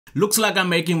Looks like I'm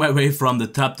making my way from the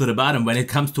top to the bottom when it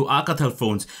comes to Alcatel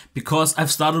phones, because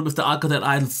I've started with the Alcatel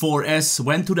Idol 4S,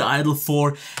 went to the Idol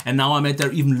 4, and now I'm at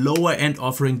their even lower end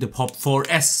offering, the Pop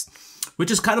 4S,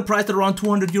 which is kind of priced at around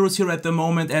 200 euros here at the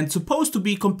moment and supposed to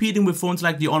be competing with phones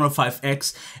like the Honor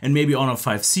 5X and maybe Honor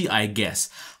 5C, I guess.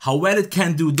 How well it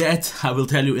can do that, I will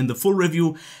tell you in the full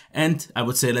review. And I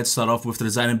would say let's start off with the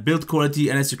design and build quality.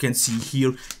 And as you can see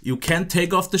here, you can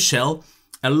take off the shell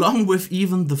along with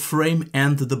even the frame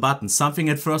and the buttons. Something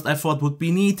at first I thought would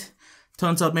be neat.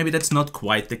 Turns out maybe that's not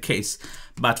quite the case.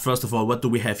 But first of all, what do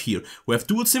we have here? We have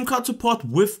dual SIM card support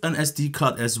with an SD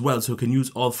card as well, so you can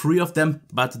use all three of them,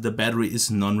 but the battery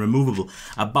is non-removable.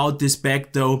 About this bag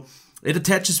though, it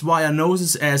attaches via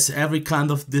noses as every kind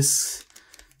of this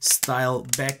style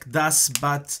bag does,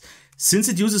 but since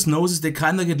it uses noses, they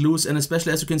kind of get loose, and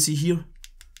especially as you can see here,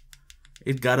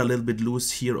 it got a little bit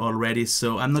loose here already,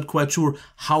 so I'm not quite sure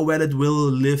how well it will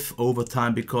live over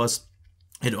time, because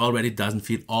it already doesn't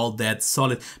feel all that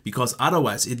solid, because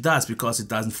otherwise it does, because it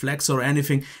doesn't flex or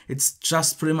anything. It's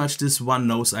just pretty much this one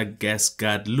nose, I guess,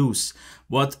 got loose.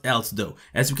 What else though?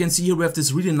 As you can see here, we have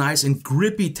this really nice and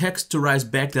grippy texturized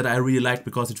bag that I really like,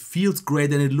 because it feels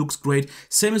great and it looks great.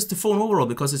 Same as the phone overall,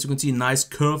 because as you can see, nice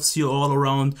curves here all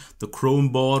around, the chrome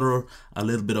border, a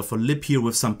little bit of a lip here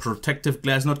with some protective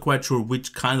glass, not quite sure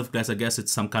which kind of glass, I guess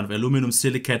it's some kind of aluminum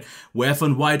silicate. We have a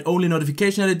white only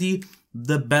notification LED.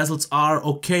 The bezels are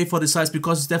okay for the size,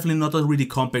 because it's definitely not a really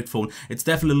compact phone. It's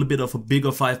definitely a little bit of a bigger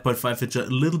 5.5 inch, a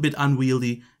little bit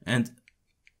unwieldy, and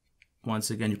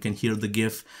once again you can hear the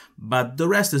give, but the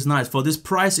rest is nice. For this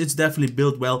price it's definitely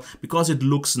built well, because it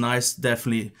looks nice,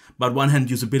 definitely, but one-hand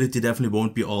usability definitely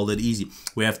won't be all that easy.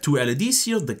 We have two LEDs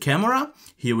here, the camera,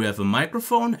 here we have a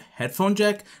microphone, headphone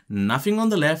jack, nothing on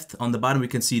the left. On the bottom we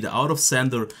can see the out of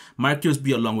sender micro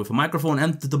USB along with a microphone,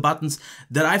 and the buttons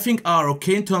that I think are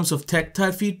okay in terms of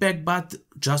tactile feedback, but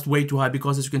just way too high,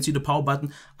 because as you can see, the power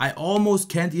button I almost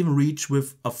can't even reach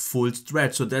with a full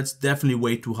stretch, so that's definitely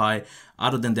way too high.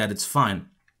 Other than that, it's fine.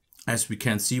 As we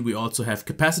can see, we also have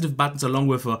capacitive buttons along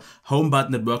with a home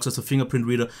button that works as a fingerprint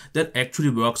reader that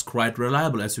actually works quite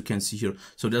reliable, as you can see here.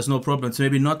 So there's no problem. It's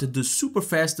maybe not the super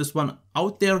fastest one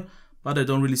out there, but I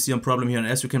don't really see a problem here. And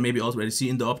as you can maybe already see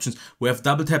in the options, we have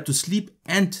double tap to sleep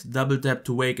and double tap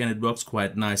to wake, and it works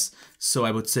quite nice. So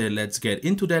I would say let's get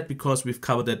into that, because we've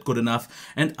covered that good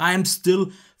enough. And I'm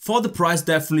still, for the price,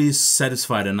 definitely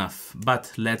satisfied enough.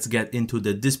 But let's get into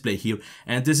the display here.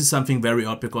 And this is something very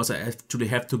odd, because I actually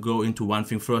have to go into one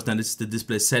thing first, and this is the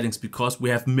display settings, because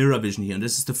we have mirror vision here. And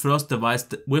this is the first device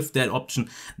with that option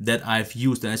that I've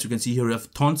used. And as you can see here, we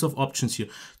have tons of options here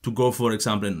to go, for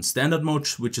example, in standard mode,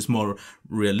 which is more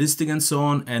realistic and so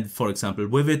on, and for example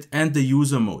vivid, and the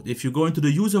user mode. If you go into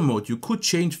the user mode, you could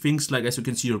change things like, as you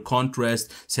can see, your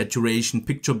contrast, saturation,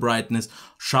 picture brightness,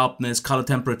 sharpness, color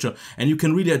temperature, and you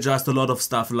can really adjust a lot of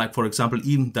stuff, like for example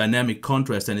even dynamic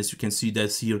contrast. And as you can see,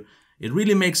 that's here, it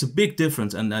really makes a big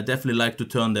difference, and I definitely like to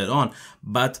turn that on.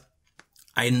 But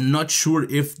I'm not sure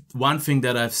if one thing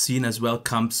that I've seen as well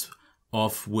comes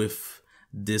off with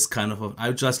this kind of,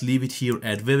 I'll just leave it here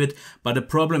at vivid. But the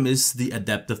problem is the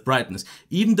adaptive brightness.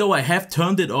 Even though I have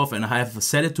turned it off and I have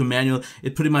set it to manual,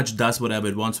 it pretty much does whatever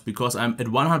it wants, because I'm at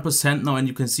 100% now, and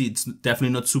you can see it's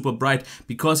definitely not super bright,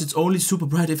 because it's only super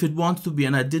bright if it wants to be.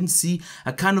 And I didn't see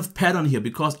a kind of pattern here,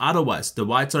 because otherwise the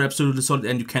whites are absolutely solid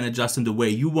and you can adjust in the way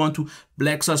you want to.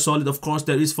 Blacks are solid, of course.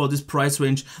 There is, for this price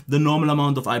range, the normal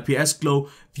amount of IPS glow.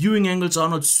 Viewing angles are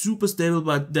not super stable,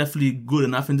 but definitely good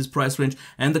enough in this price range.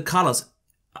 And the colors,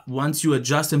 once you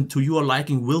adjust them to your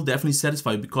liking, will definitely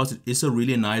satisfy you, because it is a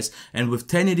really nice and with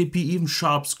 1080p even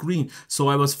sharp screen. So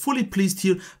I was fully pleased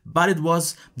here, but it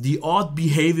was the odd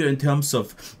behavior in terms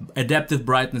of adaptive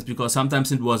brightness, because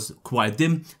sometimes it was quite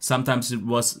dim, sometimes it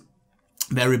was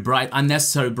very bright,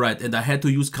 unnecessary bright, and I had to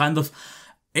use kind of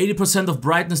 80% of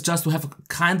brightness just to have a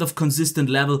kind of consistent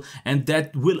level, and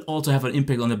that will also have an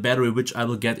impact on the battery, which I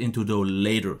will get into though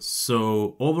later.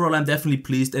 So overall I'm definitely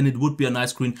pleased, and it would be a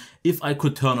nice screen if I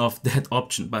could turn off that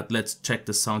option. But let's check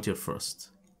the sound here first.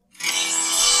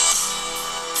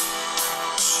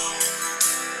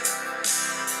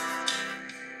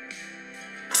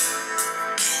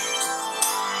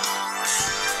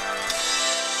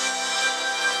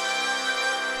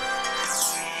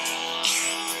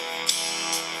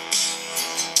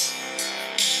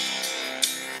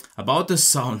 About the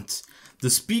sound, The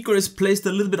speaker is placed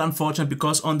a little bit unfortunate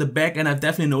because on the back end I've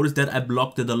definitely noticed that I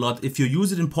blocked it a lot. If you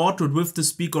use it in portrait with the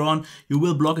speaker on, you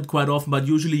will block it quite often, but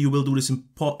usually you will do this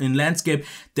in landscape.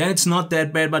 Then it's not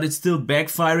that bad, but it's still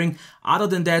backfiring. Other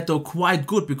than that though, quite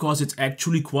good because it's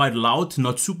actually quite loud.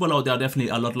 Not super loud, there are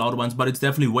definitely a lot louder ones, but it's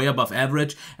definitely way above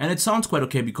average. And it sounds quite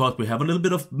okay because we have a little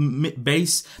bit of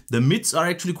bass. The mids are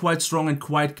actually quite strong and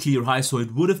quite clear high, so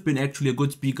it would have been actually a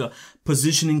good speaker.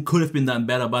 Positioning could have been done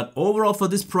better, but overall for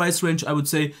this price range, I would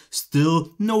say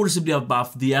still noticeably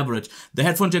above the average. The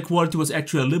headphone jack quality was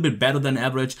actually a little bit better than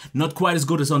average. Not quite as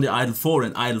good as on the Idol 4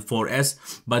 and Idol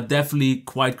 4S, but definitely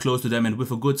quite close to them and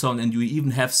with a good sound. And you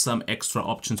even have some extra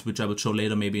options, which I will show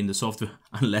later maybe in the software,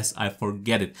 unless I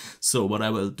forget it. So what I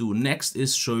will do next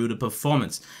is show you the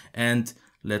performance. And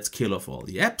let's kill off all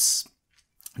the apps,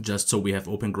 just so we have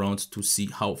open ground to see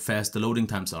how fast the loading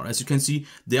times are. As you can see,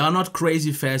 they are not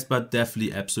crazy fast, but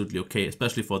definitely absolutely okay,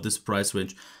 especially for this price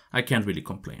range. I can't really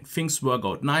complain. Things work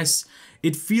out nice.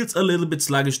 It feels a little bit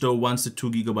sluggish though once the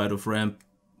 2 GB of RAM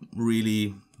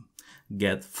really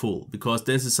get full, because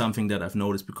this is something that I've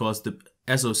noticed, because the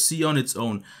SoC on its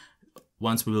own,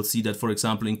 once we will see that, for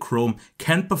example, in Chrome,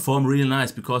 can perform really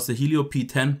nice because the Helio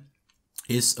P10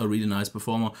 is a really nice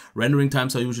performer. Rendering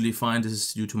times are usually fine. This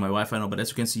is due to my Wi-Fi now, but as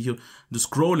you can see here, the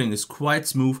scrolling is quite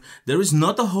smooth. There is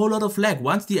not a whole lot of lag.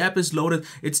 Once the app is loaded,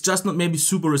 it's just not maybe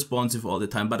super responsive all the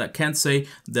time, but I can't say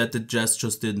that the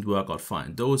gestures didn't work out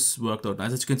fine. Those worked out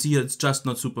nice. As you can see here, it's just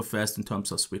not super fast in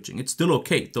terms of switching. It's still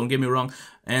okay, don't get me wrong,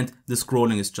 and the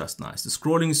scrolling is just nice. The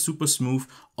scrolling is super smooth,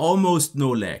 almost no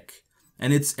lag.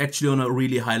 And it's actually on a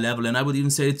really high level, and I would even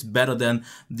say it's better than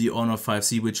the Honor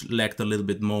 5C, which lagged a little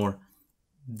bit more.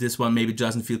 This one maybe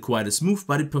doesn't feel quite as smooth,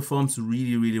 but it performs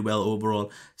really, really well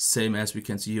overall. Same as we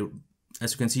can see here.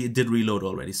 As you can see, it did reload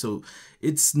already. So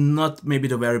it's not maybe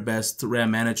the very best RAM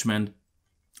management,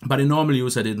 but in normal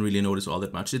use, I didn't really notice all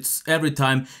that much. It's every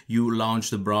time you launch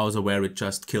the browser where it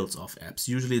just kills off apps.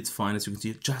 Usually it's fine, as you can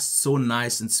see, just so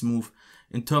nice and smooth.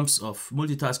 In terms of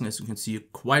multitasking, as you can see,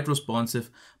 quite responsive,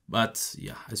 but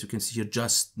yeah, as you can see here,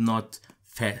 just not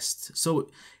fast. So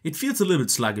it feels a little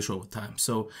bit sluggish over time.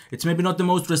 So it's maybe not the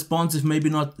most responsive, maybe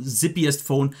not zippiest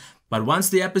phone, but once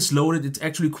the app is loaded, it's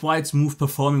actually quite smooth,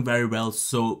 performing very well.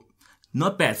 So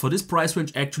not bad. For this price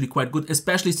range, actually quite good,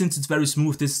 especially since it's very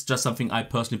smooth. This is just something I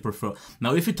personally prefer.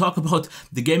 Now, if we talk about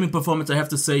the gaming performance, I have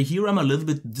to say here I'm a little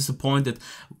bit disappointed.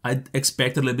 I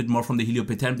expected a little bit more from the Helio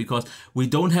P10 because we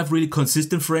don't have really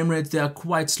consistent frame rates. They are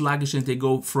quite sluggish and they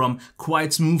go from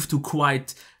quite smooth to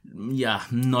quite, yeah,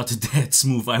 not that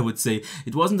smooth, I would say.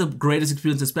 It wasn't the greatest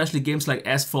experience, especially games like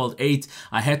Asphalt 8.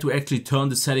 I had to actually turn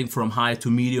the setting from high to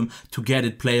medium to get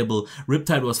it playable.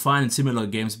 Riptide was fine in similar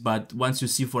games, but once you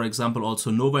see, for example,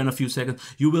 also Nova in a few seconds,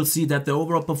 you will see that the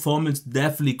overall performance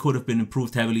definitely could have been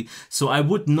improved heavily. So I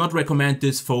would not recommend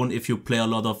this phone if you play a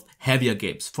lot of heavier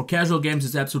games. For casual games,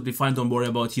 it's absolutely fine, don't worry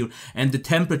about here. And the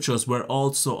temperatures were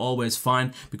also always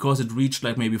fine because it reached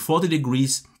like maybe 40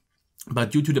 degrees.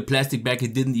 But due to the plastic bag,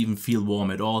 it didn't even feel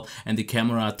warm at all. And the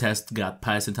camera test got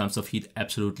passed in terms of heat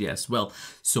absolutely as well.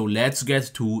 So let's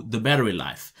get to the battery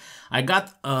life. I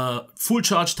got a full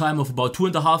charge time of about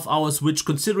 2.5 hours, which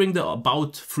considering the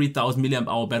about 3000 milliamp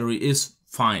hour battery is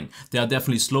fine. There are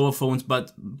definitely slower phones,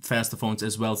 but faster phones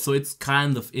as well. So it's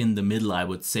kind of in the middle, I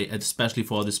would say, especially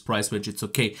for this price range, it's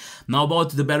okay. Now about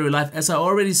the battery life, as I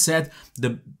already said,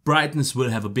 the brightness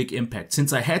will have a big impact.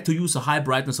 Since I had to use a high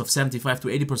brightness of 75 to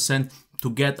 80% to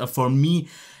get a, for me,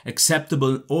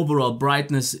 acceptable overall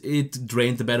brightness, it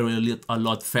drained the battery a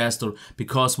lot faster,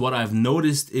 because what I've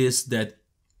noticed is that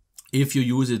if you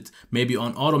use it maybe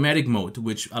on automatic mode,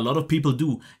 which a lot of people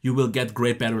do, you will get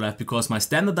great battery life, because my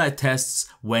standardized tests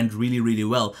went really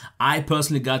well. I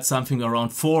personally got something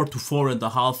around 4 to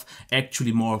 4.5,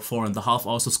 actually more 4.5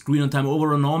 hours of screen on time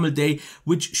over a normal day,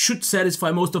 which should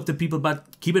satisfy most of the people.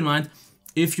 But keep in mind,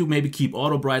 if you maybe keep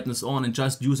auto brightness on and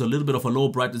just use a little bit of a low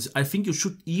brightness, I think you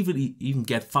should even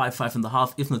get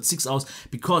 5.5, if not 6 hours,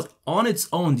 because on its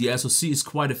own the SoC is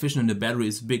quite efficient and the battery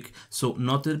is big, so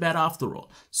not that bad after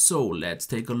all. So let's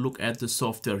take a look at the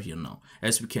software here now.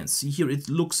 As we can see here, it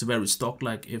looks very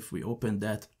stock-like if we open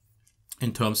that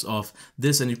in terms of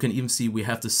this, and you can even see we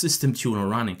have the system tuner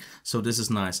running, so this is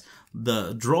nice.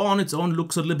 The draw on its own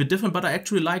looks a little bit different, but I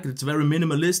actually like it. It's very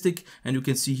minimalistic, and you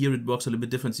can see here it works a little bit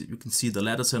different. You can see the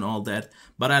letters and all that,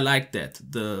 but I like that.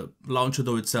 The launcher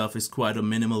though itself is quite a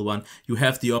minimal one. You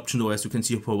have the option though, as you can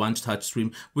see, for one touch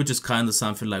stream, which is kind of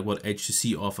something like what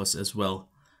HTC offers as well.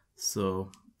 So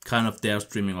kind of their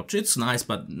streaming option. It's nice,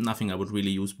 but nothing I would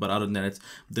really use. But other than that,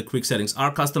 the quick settings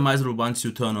are customizable once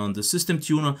you turn on the system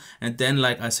tuner. And then,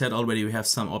 like I said already, we have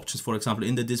some options, for example,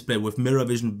 in the display with mirror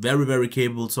vision, very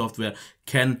capable software,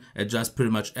 can adjust pretty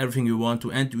much everything you want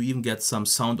to, and you even get some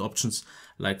sound options.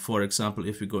 Like, for example,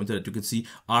 if we go into that, you can see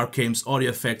Arcane's audio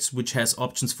effects, which has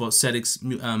options for settings,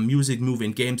 music, movie,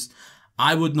 and games.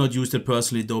 I would not use it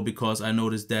personally though, because I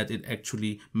noticed that it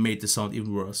actually made the sound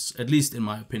even worse, at least in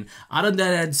my opinion. Other than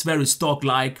that, it's very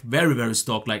stock-like, very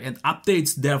stock-like, and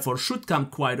updates therefore should come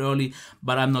quite early,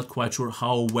 but I'm not quite sure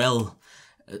how well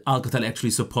Alcatel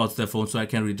actually supports their phone, so I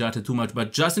can't really judge it too much.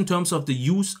 But just in terms of the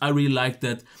use, I really like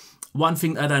that. One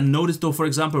thing that I noticed though, for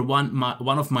example,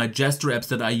 one of my gesture apps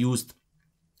that I used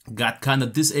got kind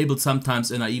of disabled sometimes,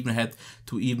 and I even had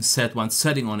to set one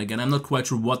setting on again. I'm not quite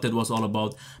sure what that was all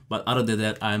about, but other than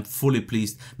that, I'm fully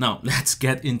pleased. Now, let's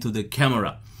get into the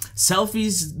camera.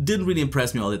 Selfies didn't really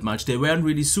impress me all that much. They weren't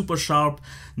really super sharp,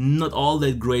 not all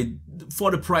that great. For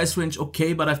the price range,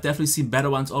 okay, but I've definitely seen better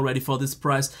ones already for this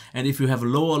price. And if you have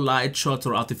lower light shots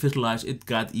or artificial light, it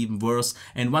got even worse.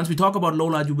 And once we talk about low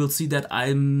light, you will see that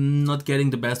I'm not getting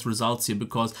the best results here,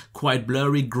 because quite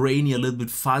blurry, grainy, a little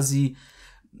bit fuzzy.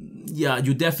 Yeah,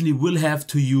 you definitely will have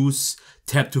to use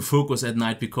tap to focus at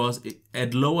night, because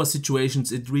at lower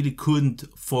situations it really couldn't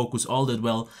focus all that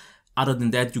well. Other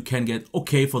than that, you can get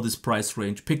okay for this price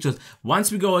range pictures. Once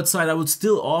we go outside, I would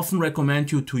still often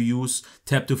recommend you to use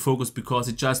tap to focus, because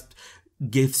it just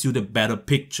gives you the better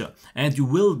picture. And you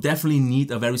will definitely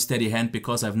need a very steady hand,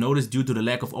 because I've noticed due to the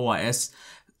lack of OIS,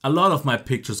 a lot of my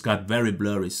pictures got very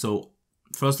blurry. So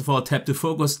first of all, tap to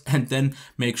focus, and then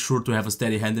make sure to have a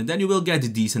steady hand, and then you will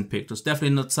get decent pictures.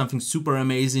 Definitely not something super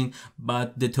amazing,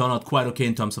 but they turn out quite okay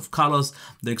in terms of colors.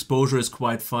 The exposure is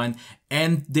quite fine,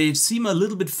 and they seem a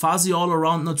little bit fuzzy all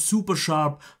around, not super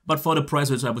sharp, but for the price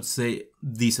range I would say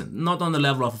decent. Not on the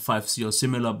level of a 5C or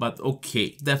similar, but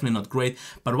okay, definitely not great.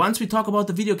 But once we talk about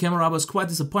the video camera, I was quite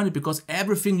disappointed, because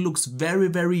everything looks very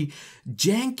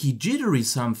janky, jittery,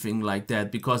 something like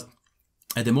that, because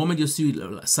at the moment you see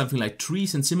something like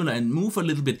trees and similar and move a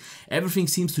little bit, everything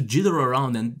seems to jitter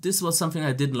around, and this was something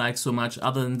I didn't like so much.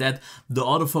 Other than that, the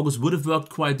autofocus would have worked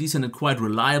quite decent and quite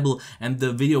reliable, and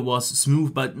the video was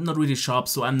smooth but not really sharp,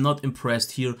 so I'm not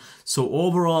impressed here. So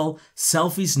overall,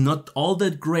 selfies not all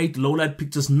that great, low light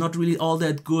pictures not really all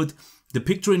that good. The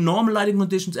picture in normal lighting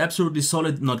conditions absolutely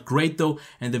solid, not great though,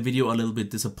 and the video a little bit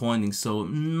disappointing, so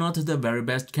not the very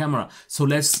best camera. So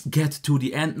let's get to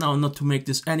the end now, not to make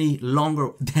this any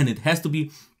longer than it has to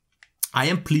be. I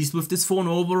am pleased with this phone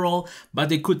overall, but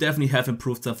they could definitely have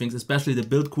improved some things, especially the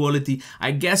build quality.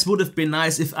 I guess would have been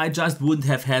nice if I just wouldn't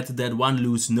have had that one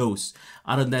loose nose.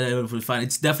 Other than that, I would be fine.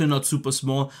 It's definitely not super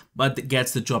small, but it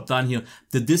gets the job done here.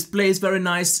 The display is very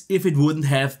nice if it wouldn't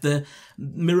have the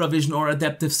mirror vision or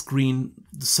adaptive screen.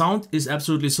 The sound is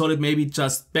absolutely solid, maybe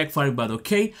just backfiring, but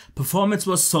okay. Performance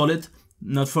was solid.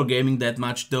 Not for gaming that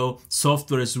much though.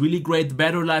 Software is really great.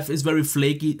 Battery life is very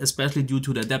flaky, especially due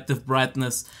to the adaptive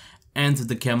brightness. And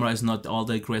the camera is not all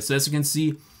that great. So as you can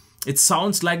see, it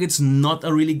sounds like it's not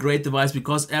a really great device,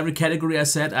 because every category I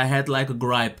said I had like a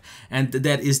gripe, and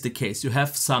that is the case. You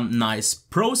have some nice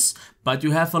pros, but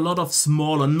you have a lot of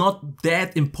smaller, not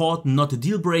that important, not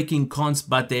deal-breaking cons,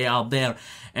 but they are there.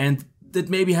 And that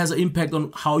maybe has an impact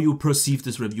on how you perceive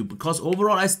this review, because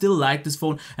overall I still like this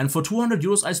phone, and for 200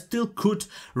 euros I still could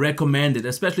recommend it,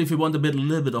 especially if you want a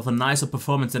little bit of a nicer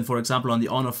performance than, for example, on the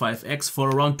Honor 5X for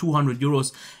around 200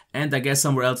 euros, and I guess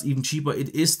somewhere else even cheaper.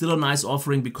 It is still a nice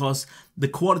offering, because the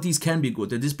qualities can be good,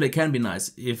 the display can be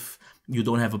nice if you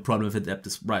don't have a problem with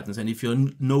adaptive brightness, and if your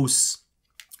nose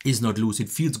is not loose, it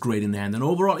feels great in the hand, and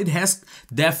overall it has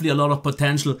definitely a lot of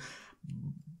potential.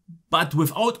 But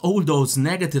without all those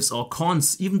negatives or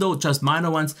cons, even though just minor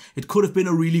ones, it could have been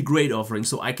a really great offering.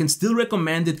 So I can still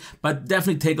recommend it, but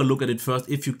definitely take a look at it first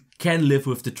if you can live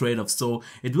with the trade-offs. So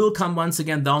it will come once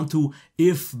again down to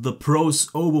if the pros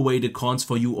overweigh the cons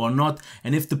for you or not,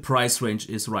 and if the price range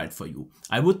is right for you.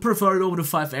 I would prefer it over the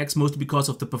 5X, mostly because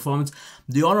of the performance.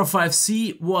 The Honor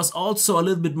 5C was also a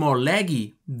little bit more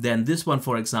laggy than this one,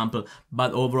 for example,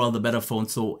 but overall the better phone.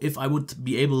 So if I would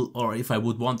be able, or if I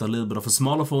would want a little bit of a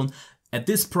smaller phone, at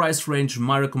this price range,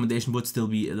 my recommendation would still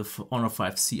be the Honor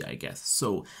 5C, I guess.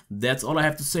 So that's all I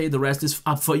have to say. The rest is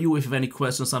up for you. If you have any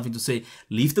questions, something to say,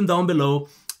 leave them down below.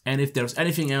 And if there's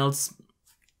anything else,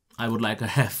 I would like to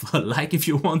have a like if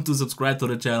you want to subscribe to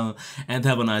the channel, and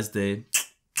have a nice day.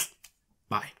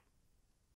 Bye.